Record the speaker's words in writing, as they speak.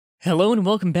Hello and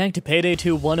welcome back to Payday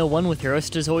 2 101 with your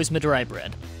host as always,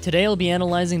 Mah-Dry-Bread. Today I'll be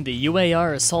analyzing the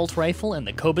UAR Assault Rifle and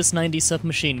the Kobus 90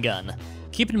 Submachine Gun.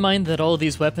 Keep in mind that all of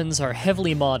these weapons are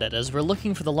heavily modded as we're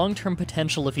looking for the long-term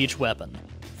potential of each weapon.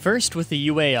 First with the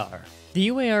UAR. The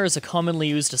UAR is a commonly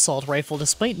used assault rifle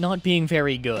despite not being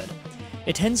very good.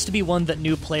 It tends to be one that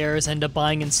new players end up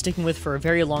buying and sticking with for a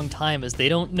very long time as they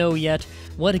don't know yet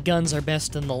what guns are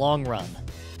best in the long run.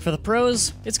 For the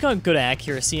pros, it's got good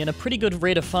accuracy and a pretty good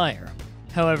rate of fire.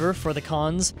 However, for the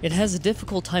cons, it has a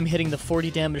difficult time hitting the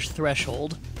 40 damage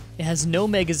threshold, it has no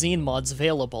magazine mods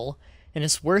available, and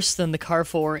it's worse than the Car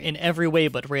 4 in every way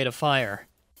but rate of fire.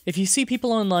 If you see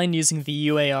people online using the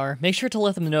UAR, make sure to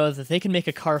let them know that they can make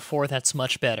a Car 4 that's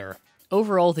much better.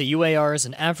 Overall, the UAR is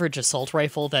an average assault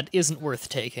rifle that isn't worth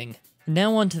taking.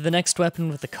 Now on to the next weapon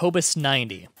with the Kobus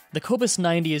 90. The Kobus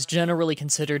 90 is generally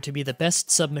considered to be the best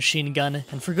submachine gun,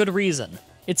 and for good reason.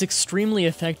 It's extremely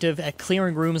effective at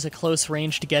clearing rooms at close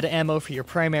range to get ammo for your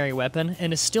primary weapon,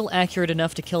 and is still accurate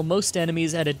enough to kill most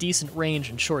enemies at a decent range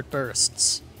in short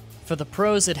bursts. For the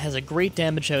pros, it has a great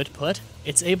damage output,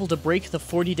 it's able to break the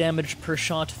 40 damage per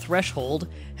shot threshold,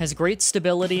 has great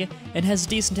stability, and has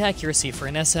decent accuracy for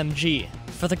an SMG.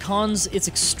 For the cons, it's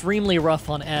extremely rough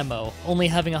on ammo, only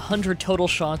having 100 total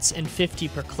shots and 50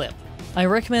 per clip. I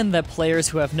recommend that players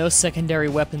who have no secondary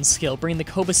weapon skill bring the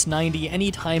Kobus 90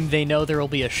 anytime they know there will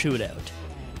be a shootout.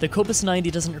 The Kobus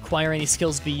 90 doesn't require any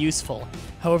skills to be useful,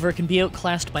 however it can be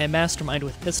outclassed by a mastermind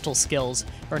with pistol skills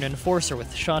or an enforcer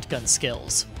with shotgun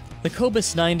skills. The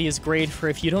Kobus 90 is great for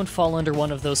if you don't fall under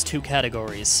one of those two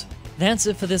categories. That's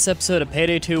it for this episode of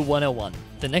Payday 2 101.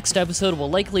 The next episode will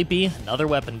likely be another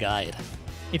weapon guide.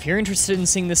 If you're interested in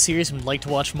seeing this series and would like to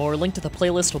watch more, link to the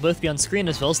playlist will both be on screen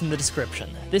as well as in the description.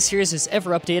 This series is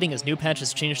ever updating as new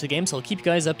patches change the game, so I'll keep you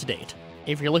guys up to date.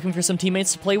 If you're looking for some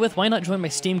teammates to play with, why not join my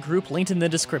Steam group linked in the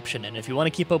description, and if you want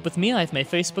to keep up with me, I have my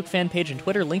Facebook fan page and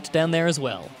Twitter linked down there as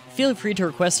well. Feel free to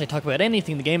request I talk about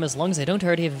anything in the game as long as I don't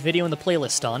already have a video in the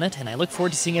playlist on it, and I look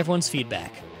forward to seeing everyone's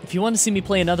feedback. If you want to see me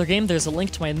play another game, there's a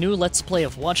link to my new Let's Play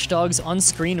of Watch Dogs on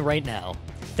screen right now.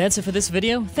 That's it for this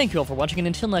video, thank you all for watching, and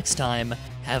until next time,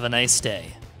 have a nice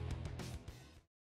day.